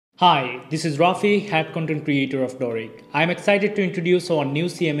Hi, this is Rafi, head content creator of Dorik. I am excited to introduce our new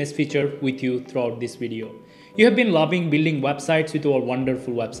CMS feature with you throughout this video. You have been loving building websites with our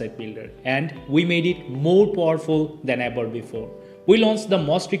wonderful website builder, and we made it more powerful than ever before. We launched the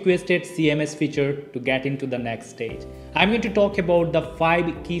most requested CMS feature to get into the next stage. I'm going to talk about the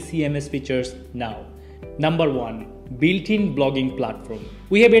 5 key CMS features now. Number 1. Built-in blogging platform.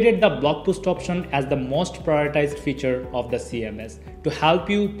 We have added the blog post option as the most prioritized feature of the CMS to help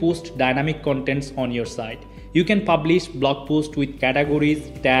you post dynamic contents on your site. You can publish blog posts with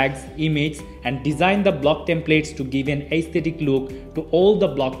categories, tags, images, and design the blog templates to give an aesthetic look to all the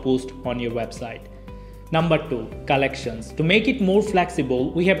blog posts on your website. Number 2. Collections. To make it more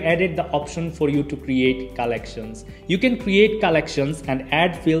flexible, we have added the option for you to create collections. You can create collections and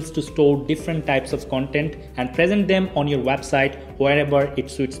add fields to store different types of content and present them on your website wherever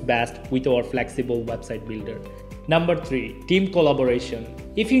it suits best with our flexible website builder. Number 3. Team collaboration.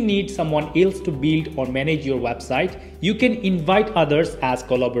 If you need someone else to build or manage your website, you can invite others as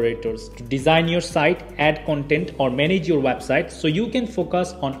collaborators to design your site, add content, or manage your website so you can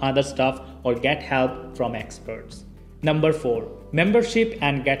focus on other stuff or get help from experts. Number 4. Membership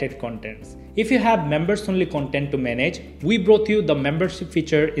and gated contents. If you have members-only content to manage, we brought you the membership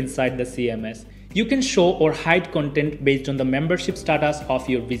feature inside the CMS. You can show or hide content based on the membership status of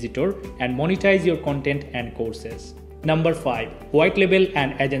your visitor and monetize your content and courses. Number 5. White label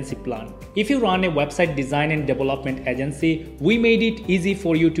and agency plan. If you run a website design and development agency, we made it easy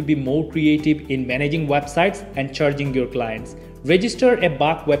for you to be more creative in managing websites and charging your clients. Register a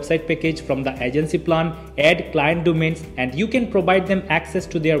bulk website package from the agency plan, add client domains, and you can provide them access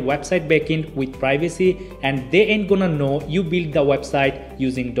to their website backend with privacy, and they ain't gonna know you built the website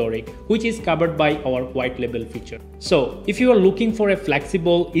using Dorik, which is covered by our white label feature. So, if you are looking for a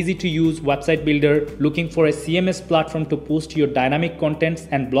flexible, easy to use website builder, looking for a CMS platform to post your dynamic contents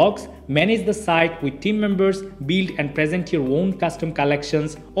and blogs, manage the site with team members, build and present your own custom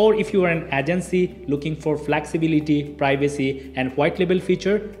collections, or if you are an agency looking for flexibility, privacy, and white label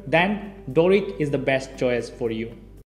feature, then Dorik is the best choice for you.